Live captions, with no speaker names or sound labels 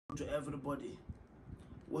To everybody,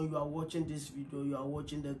 when you are watching this video, you are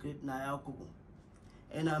watching the great Yakubu,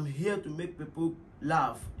 and I'm here to make people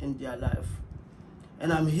laugh in their life,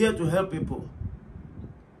 and I'm here to help people,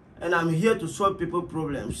 and I'm here to solve people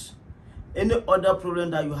problems. Any other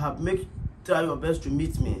problem that you have, try your best to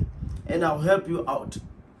meet me, and I'll help you out.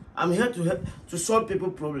 I'm here to solve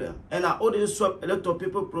people problem, and I already solve a lot of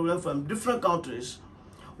people problem from different countries.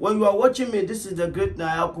 When you are watching me, this is the great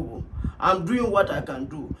Yakubu. I'm doing what I can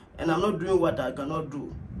do, and I'm not doing what I cannot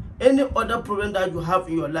do. Any other problem that you have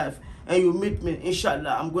in your life, and you meet me,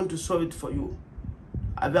 inshallah, I'm going to solve it for you.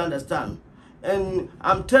 I understand. And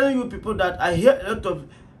I'm telling you people that I hear a lot of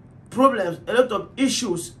problems, a lot of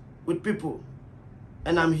issues with people.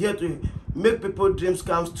 And I'm here to make people's dreams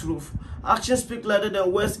come true. Actions speak louder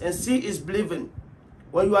than words, and see is believing.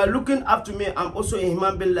 When you are looking up to me, I'm also a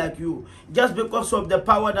human being like you. Just because of the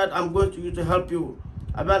power that I'm going to use to help you.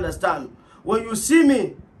 I understand. When you see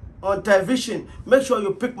me on television, make sure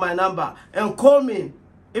you pick my number and call me.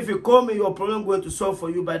 If you call me, your problem is going to solve for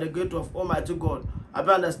you by the grace of Almighty God. I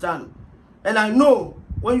understand. And I know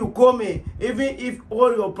when you call me, even if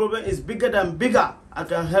all your problem is bigger than bigger, I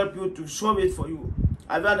can help you to solve it for you.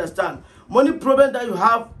 I understand. Money problem that you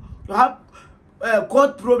have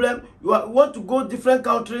court problem, want to go different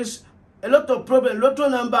countries, a lot of problem, lotto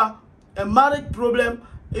number, a marriage problem.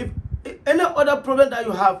 If any other problem that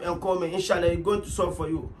you have, and call me, inshallah, it's going to solve for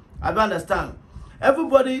you. I understand.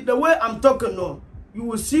 Everybody, the way I'm talking now, you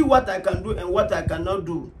will see what I can do and what I cannot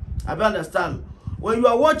do. I understand. When you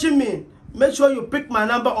are watching me, make sure you pick my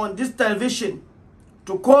number on this television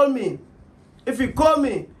to call me. If you call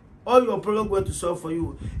me, all your problem going to solve for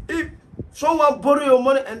you. If someone borrow your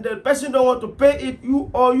money and the person don't want to pay it, you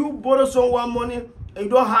borrow someone money and you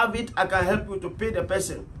don't have it, I can help you to pay the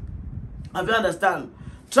person. I understand.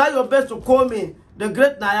 Try your best to call me, the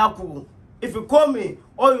great Yakubu. If you call me,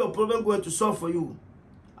 all your problem going to solve for you.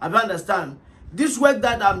 I understand. This work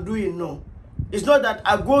that I'm doing now, it's not that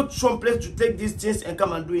I go someplace to take these things and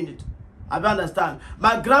come and doing it. I understand.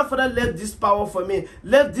 My grandfather left this power for me,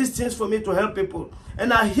 left these things for me to help people.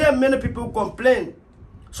 And I hear many people complain.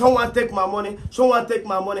 Someone take my money, someone take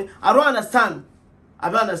my money. I don't understand. I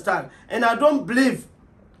don't understand. And I don't believe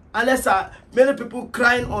unless many people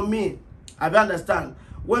crying on me. I don't understand.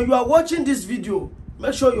 When you are watching this video,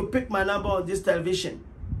 make sure you pick my number on this television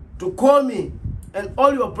to call me and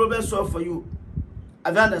all your problems solved for you.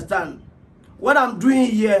 I don't understand. What I'm doing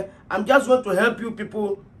here, I'm just want to help you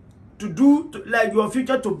people to like your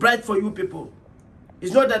future to bright for you people.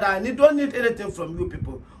 It's not that I don't need anything from you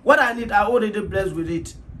people. What I need, I already blessed with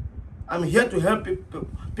it. I'm here to help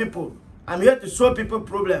people. I'm here to solve people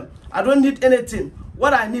problem. I don't need anything.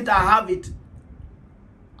 What I need, I have it.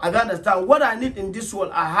 I understand. What I need in this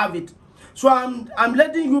world, I have it. So I'm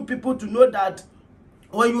letting you people to know that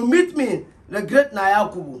when you meet me, the great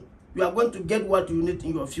Yakubu, you are going to get what you need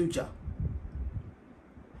in your future.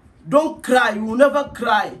 Don't cry. You will never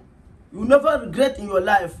cry. You will never regret in your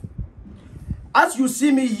life. As you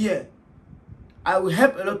see me here, I will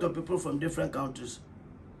help a lot of people from different countries.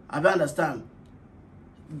 I understand.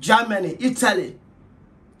 Germany, Italy,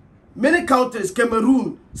 many countries,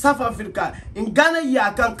 Cameroon, South Africa. In Ghana, here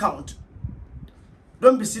I can't count.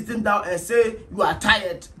 Don't be sitting down and say you are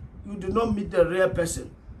tired. You do not meet the real person.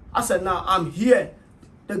 I said, now I'm here,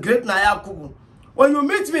 the great Yakubu. When you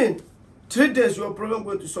meet me, 3 days, your problem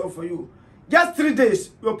going to solve for you. Just 3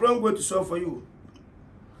 days, your problem going to solve for you.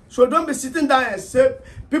 So don't be sitting down and say,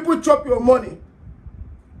 people chop your money.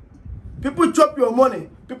 People chop your money.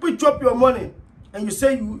 People chop your money. And you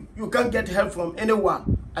say you can't get help from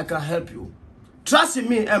anyone. I can help you. Trust in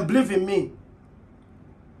me and believe in me.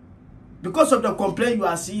 Because of the complaint you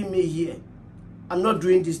are seeing me here, I'm not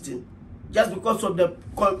doing this thing. Just because of the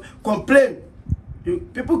complaint.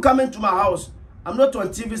 People coming to my house. I'm not on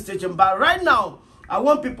TV station. But right now, I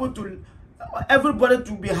want everybody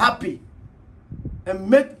to be happy and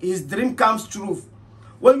make his dream come true.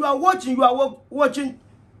 When you are watching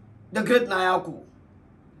the great Yakubu.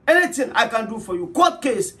 Anything I can do for you. Court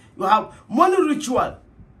case, you have money ritual.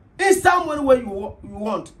 Instant money where you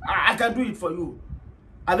want. I can do it for you.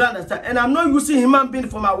 I don't understand. And I'm not using human being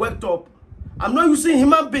for my worktop. I'm not using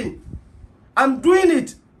human being. I'm doing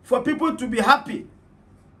it for people to be happy.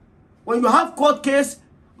 When you have court case,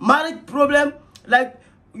 marriage problem, like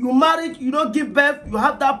you married, you don't give birth, you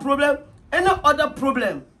have that problem, any other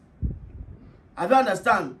problem. I don't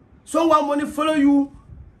understand. Someone money follow you,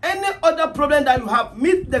 any other problem that you have,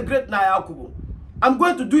 meet the great Yakubu. I'm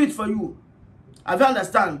going to do it for you. I don't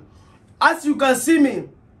understand. As you can see me,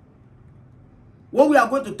 when we are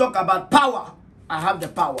going to talk about power, I have the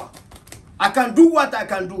power. I can do what I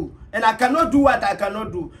can do. And I cannot do what I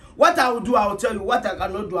cannot do. What I will do, I will tell you. What I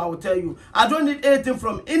cannot do, I will tell you. I don't need anything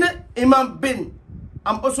from any human being.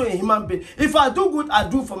 I'm also a human being. If I do good, I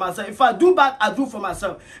do for myself. If I do bad, I do for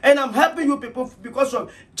myself. And I'm helping you people because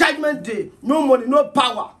of Judgment Day. No money, no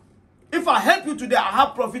power. If I help you today, I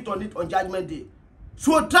have profit on it on Judgment Day.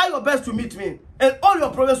 So try your best to meet me. And all your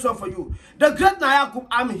problems solved for you. The great Yakubu,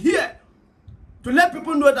 I'm here to let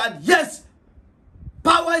people know that yes,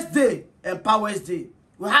 power is there and power is there.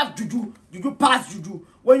 We have juju pass juju.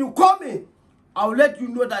 When you call me, I will let you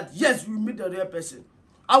know that yes, you meet the real person.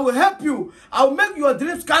 I will help you. I will make your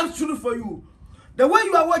dreams come true for you. The way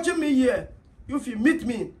you are watching me here, if you meet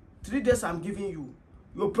me, 3 days I'm giving you.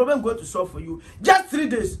 Your problem going to solve for you. Just 3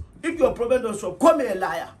 days. If your problem don't solve, call me a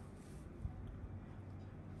liar.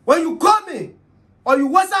 When you call me or you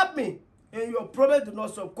WhatsApp me and your problem do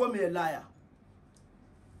not solve, call me a liar.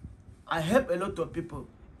 I help a lot of people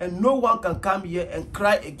and no one can come here and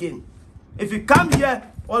cry again. If you come here,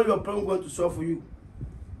 all your problems going to solve for you.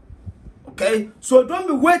 Okay? So don't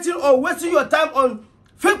be waiting or wasting your time on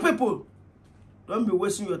fake people. Don't be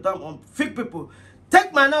wasting your time on fake people.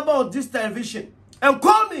 Take my number on this television and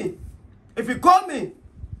call me. If you call me,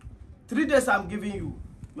 3 days I'm giving you.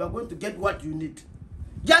 You are going to get what you need.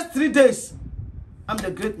 Just 3 days. I'm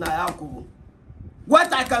the great Yakubu.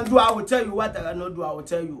 What I can do, I will tell you. What I cannot do, I will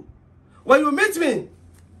tell you. When you meet me,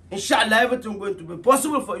 inshallah, everything is going to be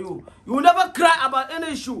possible for you. You will never cry about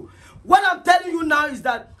any issue. What I'm telling you now is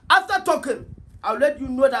that after talking, I'll let you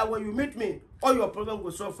know that when you meet me, all your problems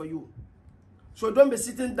will solve for you. So don't be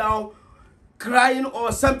sitting down, crying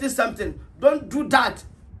or something. Don't do that.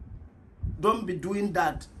 Don't be doing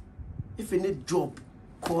that. If you need job,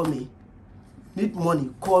 call me. Need money,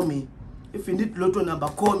 call me. If you need lotto number,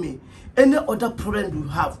 call me. Any other problem you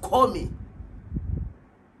have, call me.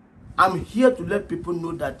 I'm here to let people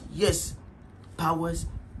know that yes, powers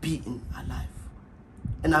be in alive.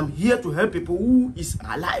 And I'm here to help people who is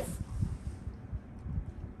alive.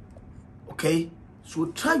 Okay? So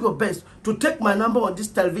try your best to take my number on this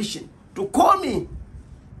television. To call me.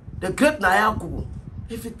 The great Yakubu.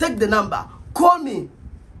 If you take the number, call me.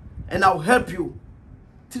 And I'll help you.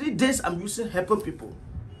 3 days I'm using helping people.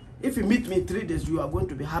 If you meet me 3 days, you are going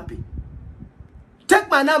to be happy. Take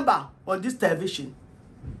my number on this television.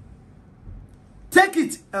 Take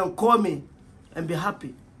it and call me and be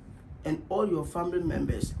happy. And all your family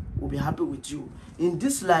members will be happy with you. In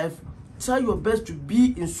this life, try your best to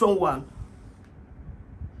be in someone.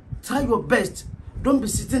 Try your best. Don't be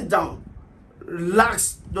sitting down.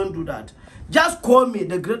 Relax. Don't do that. Just call me,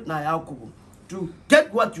 the great Yakubu, to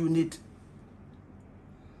get what you need.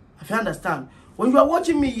 If you understand, when you are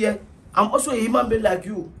watching me here, I'm also a human being like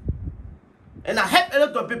you. And I help a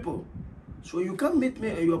lot of people. So you can meet me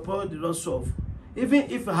and your problem did not solve. Even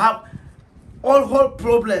if you have whole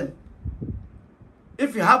problem.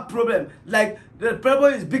 If you have problem, like the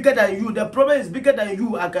problem is bigger than you, the problem is bigger than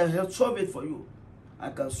you, I can help solve it for you. I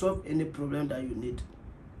can solve any problem that you need.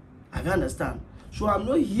 I can understand. So I'm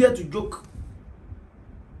not here to joke.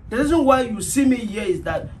 The reason why you see me here is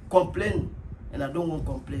that complain. And I don't want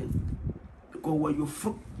to complain. Because when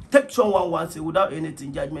you take someone once without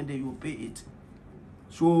anything, Judgment Day, you pay it.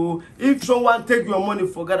 So if someone take your money,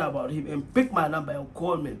 forget about him and pick my number and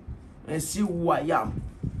call me and see who I am.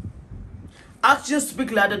 Actions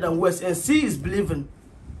speak louder than words, and see is believing.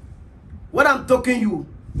 What I'm talking you,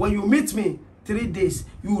 when you meet me 3 days,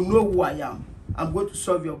 you will know who I am. I'm going to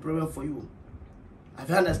solve your problem for you. I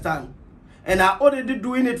understand. And I already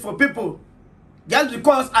doing it for people. Just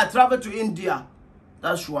because I traveled to India,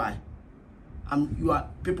 that's why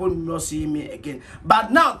people not seeing me again.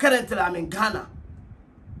 But now, currently, I'm in Ghana.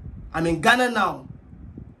 I'm in Ghana now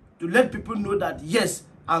to let people know that yes,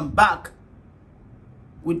 I'm back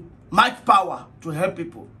with much power to help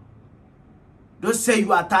people. Don't say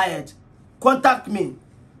you are tired. Contact me.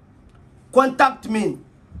 Contact me,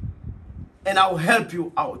 and I will help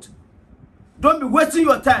you out. Don't be wasting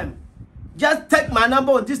your time. Just take my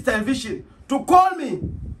number on this television to call me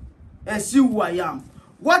and see who I am.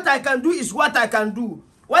 What I can do is what I can do.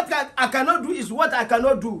 What I cannot do is what I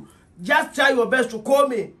cannot do. Just try your best to call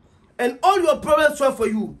me. And all your problems solved for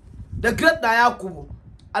you. The great Yakubu.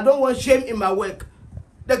 I don't want shame in my work.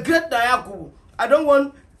 The great Yakubu. I don't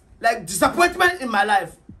want like disappointment in my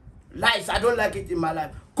life. Lies, I don't like it in my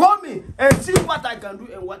life. Call me and see what I can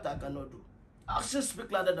do and what I cannot do. Actions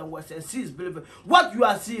speak louder than words, and see is believing. What you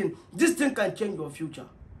are seeing, this thing can change your future.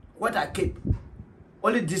 What I keep,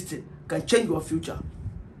 only this thing can change your future.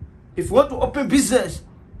 If you want to open business,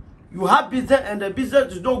 you have business and the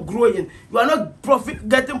business is not growing, you are not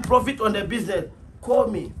getting profit on the business, call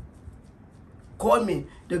me. Call me,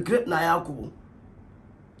 the great Yakubu.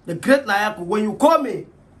 The great Naya Yakubu. When you call me,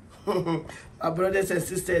 my brothers and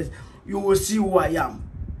sisters, you will see who I am.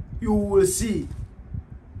 You will see.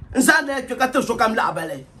 I'm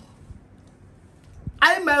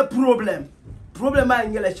a problem. Problem I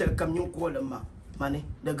ngele shall come you call him money.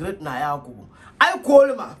 The great Naya Yakubu. I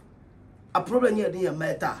call him a problem here near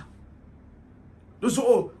Meta.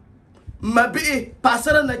 So maybe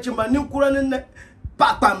passer na chima ni kuran ne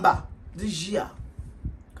papamba this year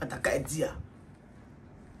kataka edia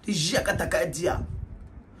this year kataka edia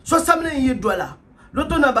so samne yi dola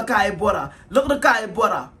loto na baka e bora lokro ka e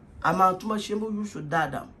bora ama tuma shembo yuso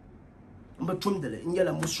dada mba tumdele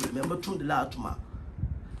ngela musulme mba tumdele atuma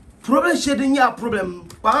problem shedin ya problem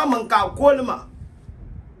pa man ka kolma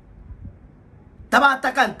taba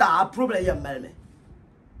takanta problem ya melme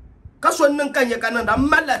kaso nan kan ya kananda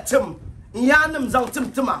malatim yanam zang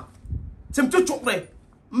timtima timtu chukre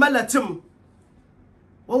malatim.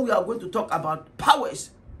 When we are going to talk about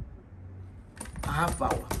powers, I have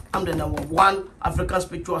power. I'm the #1 African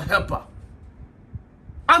spiritual helper.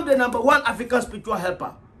 I'm the #1 African spiritual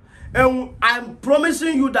helper. And I'm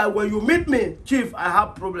promising you that when you meet me, Chief, I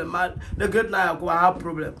have problem. The great Naya Yakubu, I have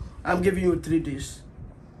problem. I'm giving you 3 days.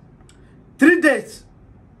 3 days.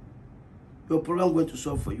 Your problem going to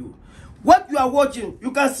solve for you. What you are watching,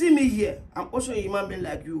 you can see me here. I'm also a human being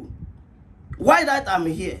like you. Why that I'm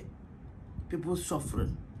here? People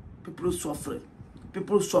suffering. People suffering.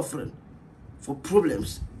 People suffering for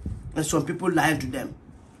problems. And some people lying to them.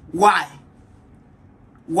 Why?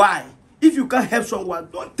 Why? If you can't help someone,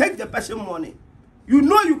 don't take the person's money. You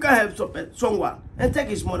know you can't help someone and take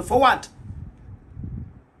his money. For what?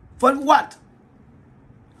 For what?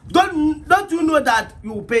 Don't you know that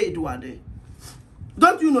you will pay it one day?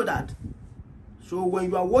 Don't you know that? So when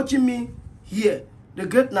you are watching me here, the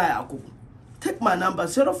great Naya Yakubu, take my number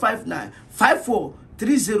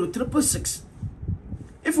 059-5430-666.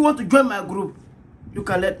 If you want to join my group, you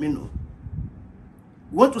can let me know.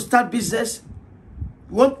 You want to start business?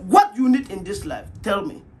 You want what you need in this life? Tell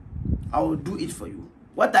me. I will do it for you.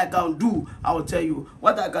 What I can do, I will tell you.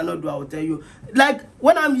 What I cannot do, I will tell you. Like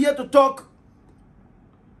when I'm here to talk,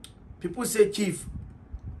 people say, Chief,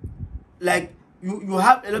 like you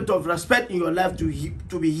have a lot of respect in your life to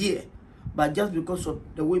be here, but just because of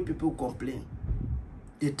the way people complain,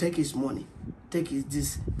 they take his money, take his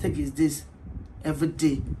this every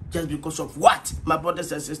day, just because of what? My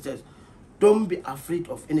brothers and sisters, don't be afraid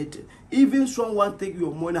of anything. Even someone take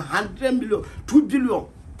your money, 100 million, 2 billion,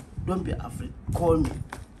 don't be afraid. Call me,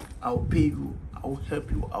 I will pay you, I will help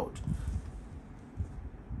you out.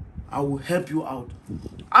 I will help you out.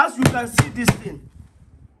 As you can see this thing,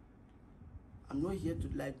 I'm not here to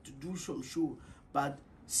do some show, but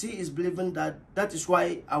see is believing that. That is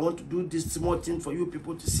why I want to do this small thing for you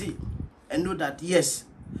people to see and know that yes.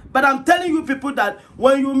 But I'm telling you people that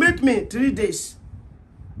when you meet me 3 days,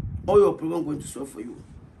 all your problem going to solve for you.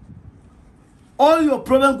 All your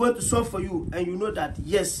problem going to solve for you, and you know that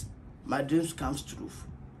yes, my dreams comes true.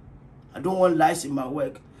 I don't want lies in my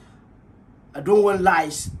work. I don't want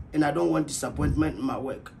lies, and I don't want disappointment in my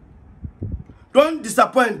work. Don't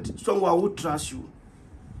disappoint someone who trusts you.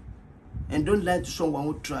 And don't lie to someone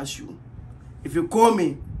who trusts you. If you call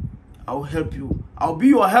me, I will help you. I'll be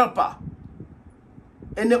your helper.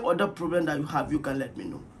 Any other problem that you have, you can let me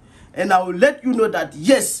know. And I will let you know that,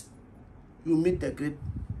 yes, you meet the great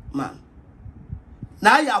man.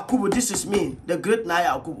 Naya Yakubu, this is me, the great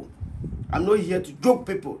Naya Yakubu. I'm not here to joke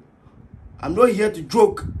people. I'm not here to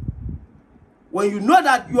joke. When you know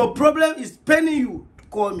that your problem is paining you,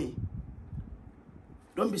 call me.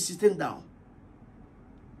 Don't be sitting down.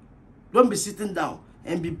 Don't be sitting down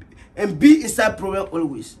and be inside problem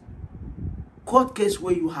always. Court case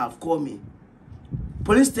where you have, call me.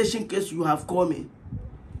 Police station case you have, call me.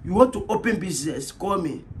 You want to open business, call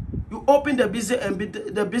me. You open the business and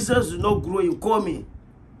the business is not growing, call me.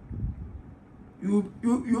 You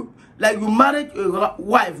married a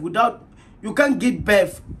wife without, you can't give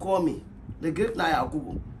birth, call me. The great Naya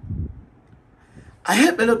Yakubu. I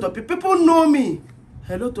help a lot of people. People know me.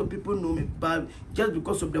 A lot of people know me, but just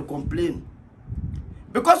because of the complaint.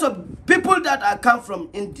 Because of people that I come from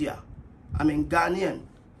India. I'm in Ghanaian,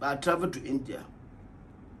 but I travel to India.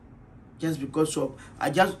 Just because of,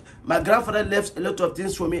 my grandfather left a lot of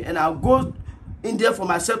things for me, and I'll go India for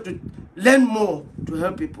myself to learn more, to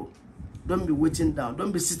help people. Don't be waiting down.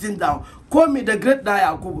 Don't be sitting down. Call me the great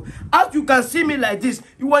Naya Yakubu. As you can see me like this,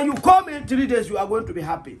 when you call me in 3 days, you are going to be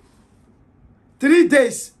happy. 3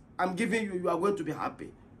 days, I'm giving you, you are going to be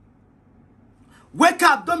happy. Wake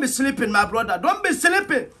up. Don't be sleeping, my brother. Don't be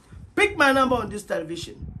sleeping. Pick my number on this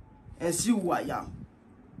television and see who I am.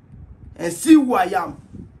 And see who I am.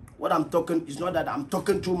 what I'm talking is not that I'm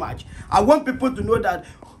talking too much. I want people to know that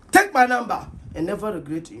take my number and never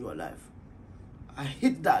regret in your life. I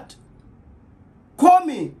hate that. Call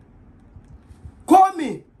me. Call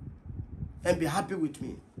me and be happy with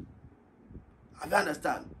me. I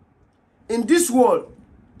understand. In this world,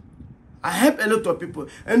 I help a lot of people.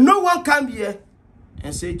 And no one come here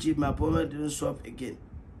and say, Chief, my problem didn't solve again.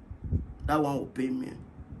 That one will pay me.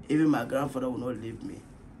 Even my grandfather will not leave me.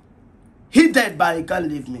 He died, but he can't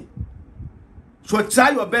leave me. So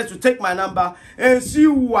try your best to take my number and see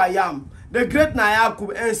who I am. The great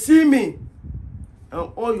Yakubu, and see me.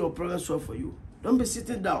 And all your problems solved for you. Don't be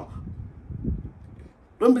sitting down.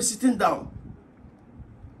 Don't be sitting down.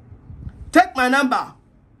 Take my number.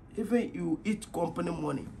 Even you eat company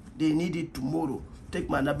money, they need it tomorrow. Take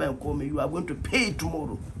my number and call me. You are going to pay it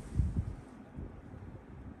tomorrow.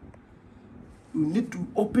 You need to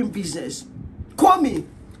open business. Call me.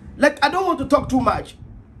 Like, I don't want to talk too much.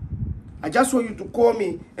 I just want you to call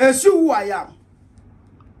me and see who I am.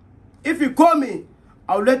 If you call me,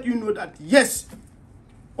 I'll let you know that, yes,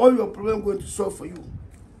 all your problems going to solve for you.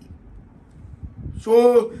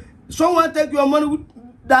 So, someone take your money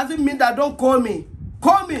doesn't mean that don't call me.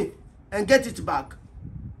 Call me and get it back.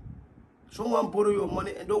 Someone borrow your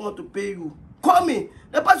money and don't want to pay you. Call me.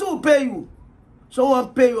 The person will pay you.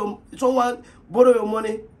 Someone borrow your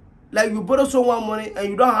money. Like you borrow someone money and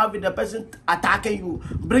you don't have it, the person attacking you,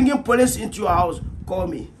 bringing police into your house. Call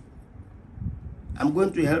me. I'm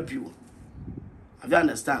going to help you. Have you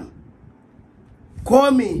understand?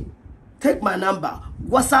 Call me. Take my number.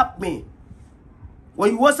 WhatsApp me.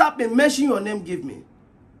 When you WhatsApp me, mention your name, give me.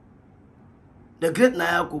 The great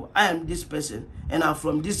Yakubu, I am this person and I'm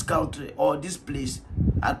from this country or this place,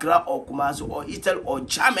 Accra or Kumasi or Italy or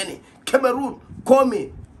Germany, Cameroon. Call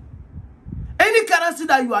me. Any currency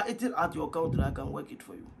that you are eating at your country, I can work it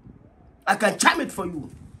for you. I can charm it for you.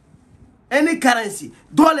 Any currency,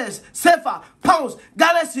 dollars, CFA, pounds,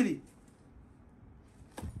 Ghana cedi.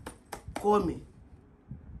 Call me.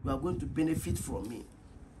 You are going to benefit from me.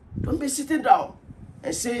 Don't be sitting down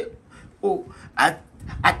and say, oh, I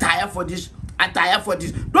tire for this, I tire for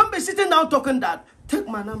this. Don't be sitting down talking that. Take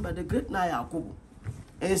my number, the great Yakubu,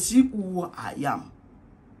 and see who I am.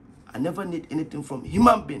 I never need anything from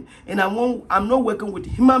human being. And I'm not working with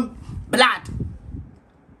human blood.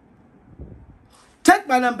 Take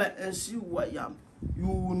my number and see who I am. You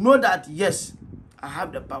will know that, yes, I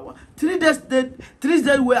have the power. 3 days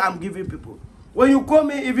where I'm giving people. When you call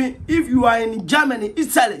me, even if you are in Germany,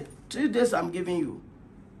 Italy, 3 days I'm giving you.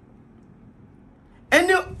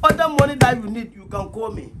 Any other money that you need, you can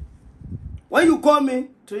call me. When you call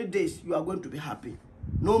me, 3 days, you are going to be happy.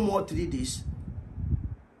 No more 3 days.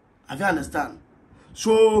 Have you understand?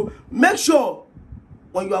 So make sure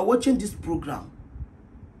when you are watching this program,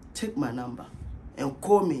 take my number and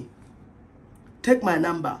call me. Take my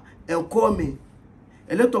number and call me.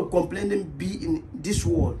 A lot of complaining be in this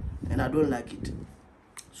world and I don't like it.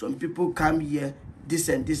 Some people come here, this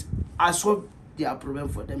and this. I solve their problem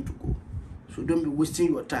for them to go. So don't be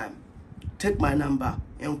wasting your time. Take my number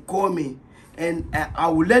and call me and I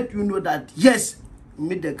will let you know that yes, you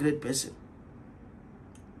meet the great person.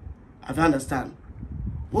 Have you understand?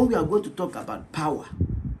 When we are going to talk about power,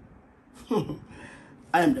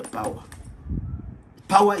 I am the power.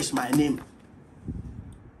 Power is my name.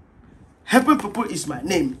 Helping people is my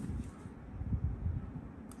name.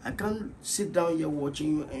 I can't sit down here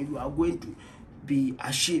watching you and you are going to be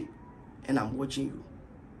ashamed and I'm watching you.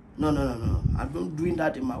 No. I'm not doing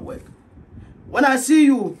that in my work. When I see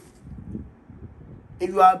you, if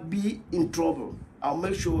you are be in trouble, I'll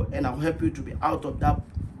make sure and I'll help you to be out of that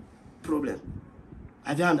problem.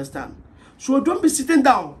 I don't understand. So don't be sitting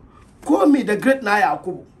down. Call me the great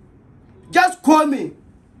Yakubu. Just call me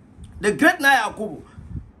the great Yakubu.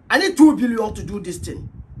 I need 2 billion to do this thing.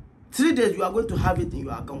 3 days you are going to have it in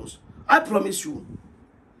your accounts. I promise you.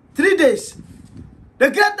 3 days. The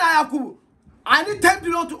great Yakubu. I need 10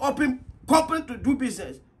 billion to open company to do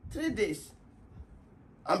business. 3 days.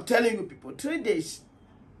 I'm telling you people, 3 days.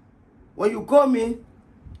 When you call me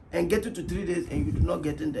and get it to 3 days and you do not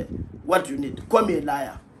get in there, what you need, call me a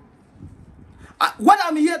liar. What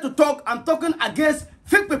I'm here to talk, I'm talking against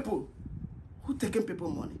fake people who taking people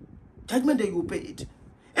money. Judgment day you pay it.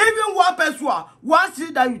 Even one person, one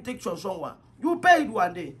city that you take from someone, you pay it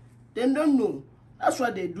one day. They don't know. That's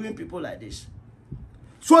why they're doing people like this.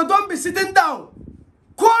 So don't be sitting down.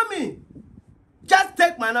 Call me. Just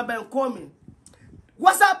take my number and call me.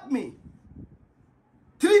 WhatsApp me.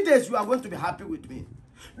 3 days you are going to be happy with me.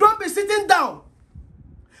 Don't be sitting down.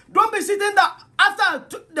 Don't be sitting down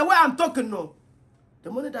after the way I'm talking now.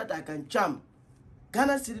 The money that I can charm,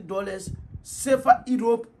 Ghana cedi dollars, safer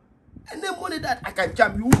Europe, Any money that I can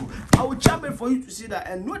charm you, I will charm it for you to see that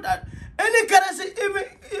and know that any currency, even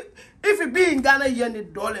if it be in Ghana, you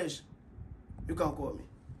need dollars, you can call me.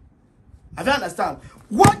 I don't understand.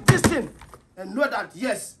 Watch this thing and know that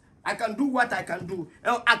yes, I can do what I can do.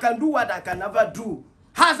 I can do what I can never do.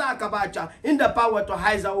 Haza Kabacha in the power to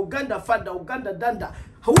Haza, Uganda Fanda, Uganda Danda.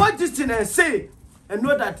 Watch this thing and say and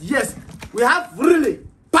know that yes, we have really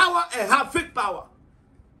power and have fake power.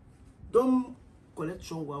 Don't collect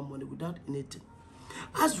someone money without anything.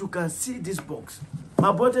 As you can see this box,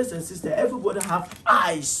 my brothers and sisters, everybody have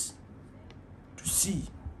eyes to see.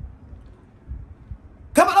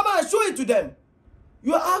 Come on, I'm show it to them.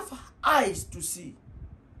 You have eyes to see.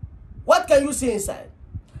 What can you see inside?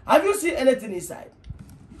 Have you seen anything inside?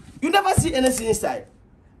 You never see anything inside.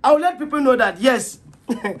 I will let people know that yes,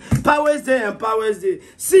 power is there and power is there.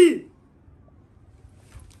 See,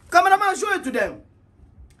 come on, I'm show it to them.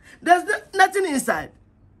 There's nothing inside.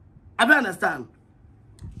 I don't understand.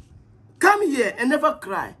 Come here and never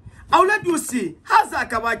cry. I'll let you see. Haza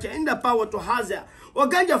Kabacha in the power to Haza.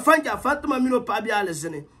 Oganja Fanja Fatuma Mino Pabia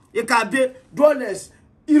listening. It can be dollars,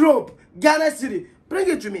 Europe, Ghana City. Bring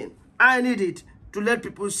it to me. I need it to let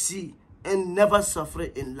people see and never suffer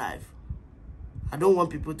in life. I don't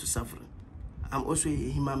want people to suffer. I'm also a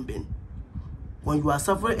human being. When you are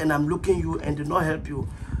suffering and I'm looking you and do not help you,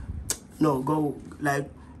 no, go like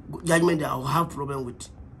judgment. I will have problem with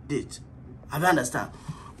it. I don't understand.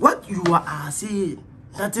 What you are seeing,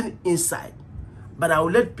 nothing inside. But I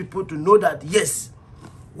will let people to know that yes,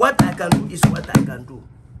 what I can do is what I can do.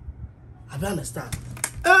 I don't understand.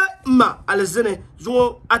 Ma, alezene,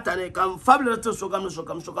 zo atane kam fabulous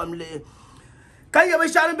sokam le. Kan ye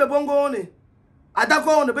be share be bongo ne.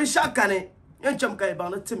 Adako ne be shakane. Encham kai ba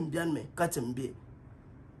na tim bian me, katim be.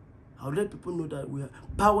 I will let people know that we are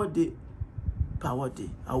power day. Power day.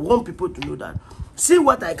 I want people to know that. See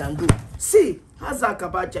what I can do. See, Haza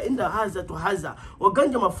Kabacha in the Haza to Haza. Or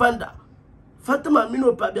Ganja Mafanda. Fatima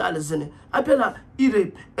Mino Pabi Alezene. Apela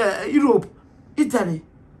Europe, Italy,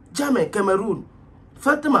 Germany, Cameroon.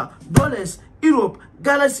 Fatima, dollars, Europe,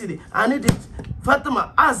 Ghana City. I need it.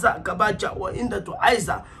 Fatima, Haza Kabacha or in the to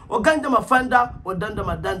Aiza. Or Ganja Mafanda or Danda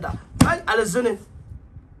Madanda. Right, Alezene.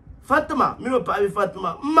 Fatima, Mino Pabi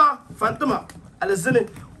Fatima. Ma, Fatima, Alezene.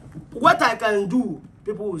 What I can do,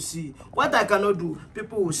 people will see. What I cannot do,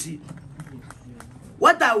 people will see.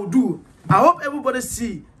 What I will do, I hope everybody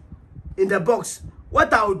see in the box.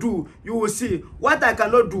 What I will do, you will see. What I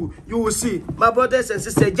cannot do, you will see. My brothers and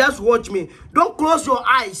sisters, just watch me. Don't close your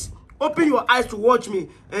eyes. Open your eyes to watch me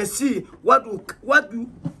and see what will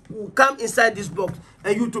come inside this box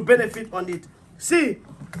and you to benefit on it. See,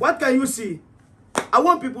 what can you see? I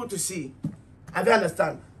want people to see. I don't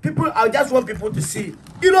understand. People, I just want people to see.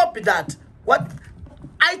 You know that. What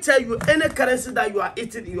I tell you, any currency that you are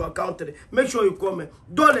eating in your country, make sure you call me.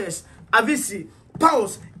 Dollars, AVC,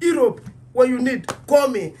 pounds, Europe, what you need, call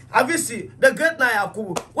me. AVC, the great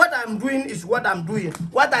Yakubu. What I'm doing is what I'm doing.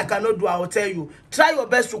 What I cannot do, I will tell you. Try your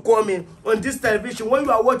best to call me on this television. When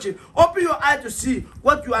you are watching, open your eye to see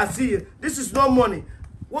what you are seeing. This is not money.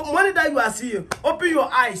 What money that you are seeing, open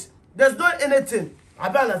your eyes. There's not anything. I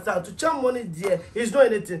don't understand. To charm money there is not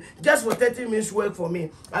anything. Just for 30 minutes work for me.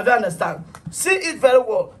 I don't understand. See it very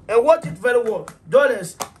well and watch it very well.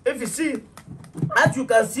 Dollars. If you see, as you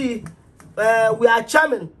can see, we are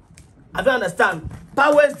charming. I don't understand.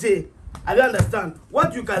 Powers Day. I don't understand.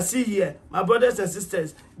 What you can see here, my brothers and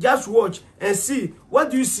sisters, just watch and see. What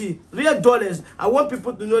do you see? Real dollars. I want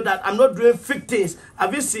people to know that I'm not doing fake things.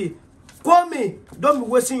 Have you see? Call me. Don't be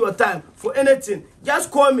wasting your time for anything. Just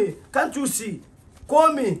call me. Can't you see?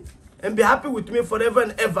 Call me and be happy with me forever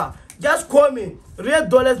and ever. Just call me. Real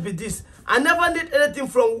dollars be this. I never need anything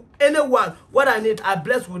from anyone. What I need, I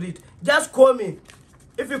bless with it. Just call me.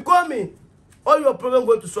 If you call me, all your problem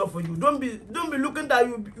going to solve for you. Don't be looking that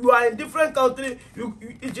you are in different country.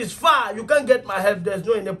 It is far. You can't get my help. There's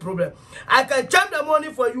no any problem. I can charge the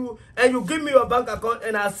money for you and you give me your bank account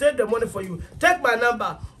and I'll save the money for you. Take my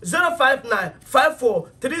number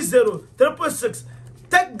 059-5430-666.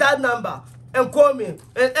 Take that number and call me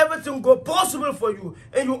and everything go possible for you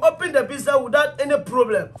and you open the business without any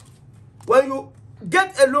problem. When you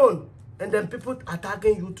get a loan and then people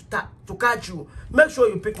attacking you to catch you, make sure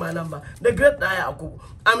you pick my number. The great Yakubu.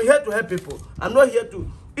 I'm here to help people. I'm not here to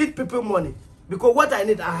eat people money because what I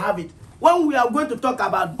need, I have it. When we are going to talk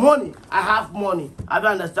about money, I have money. I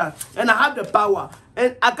don't understand. And I have the power.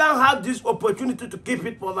 And I can't have this opportunity to keep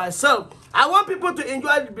it for myself. I want people to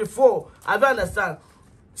enjoy it before. I don't understand.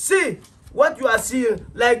 See what you are seeing,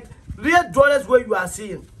 like real dollars where you are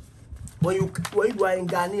seeing. When you are in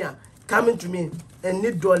Ghana, coming to me, and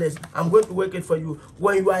need dollars, I'm going to work it for you.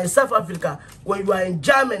 When you are in South Africa, when you are in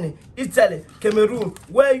Germany, Italy, Cameroon,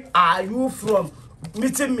 where are you from?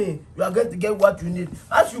 Meeting me, you are going to get what you need.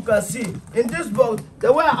 As you can see in this box,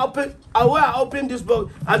 the way I open this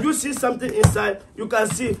box, have you seen something inside? You can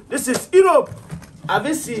see this is Europe. Have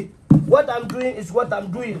you seen what I'm doing is what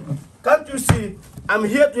I'm doing? Can't you see? I'm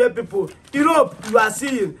here to help people. Europe, you are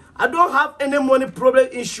seeing. I don't have any money problem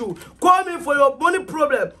issue. Call me for your money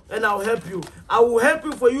problem and I'll help you. I will help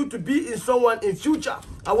you for you to be in someone in future.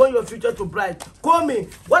 I want your future to bright. Call me.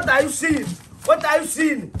 What are you seeing? What are you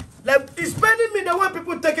seeing? Like, it's spending me the way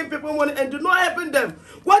people taking people money and do not helping them.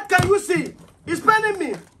 What can you see? It's spending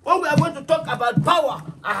me. When we are going to talk about power,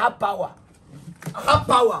 I have power. I have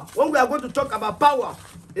power. When we are going to talk about power,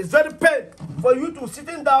 it's very pain for you to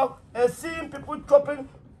sitting down and seeing people chopping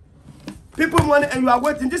people money and you are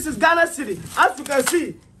waiting. This is Ghana City. As you can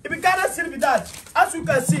see, if it's Ghana City with that, as you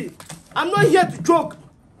can see, I'm not here to joke.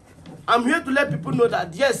 I'm here to let people know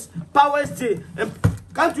that yes, power is still. And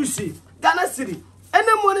can't you see? Ghana City.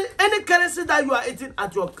 Any money, any currency that you are eating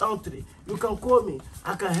at your country, you can call me.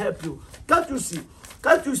 I can help you. Can't you see?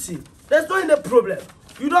 Can't you see? There's no any problem.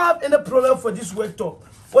 You don't have any problem for this work talk.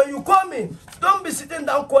 When you call me, don't be sitting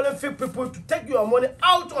down calling fake people to take your money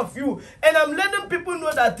out of you. And I'm letting people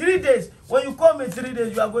know that 3 days, when you call me 3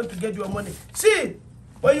 days, you are going to get your money. See,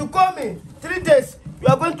 when you call me 3 days, you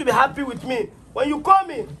are going to be happy with me. When you call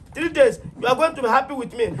me 3 days, you are going to be happy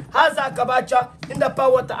with me. Haza Kabacha, in the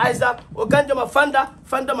power water, Isa, Oganjama,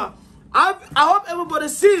 Fandama. I hope everybody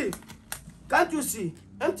see. Can't you see?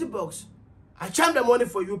 Empty box. I charm the money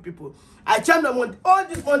for you people. I charm the money. All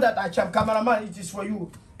this money that I charm, cameraman, it is for you.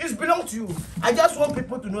 It belongs to you. I just want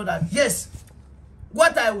people to know that, yes,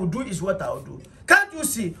 what I will do is what I will do. Can't you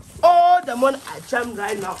see? All the money I charm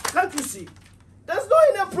right now. Can't you see? There's no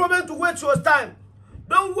any problem to waste your time.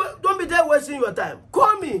 Don't be there wasting your time.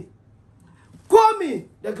 Call me. Call me,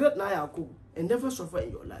 the great Yakubu, and never suffer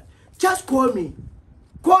in your life. Just call me.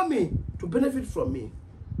 Call me to benefit from me.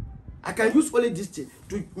 I can use only this thing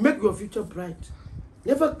to make your future bright.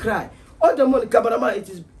 Never cry. All the money, cameraman,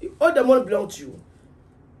 all the money belongs to you.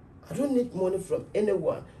 I don't need money from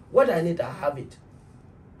anyone. What I need, I have it.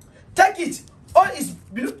 Take it. All is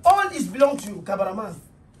belong to you, cameraman.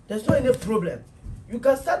 There's no any problem. You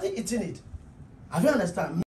can start eating it. Have you understand?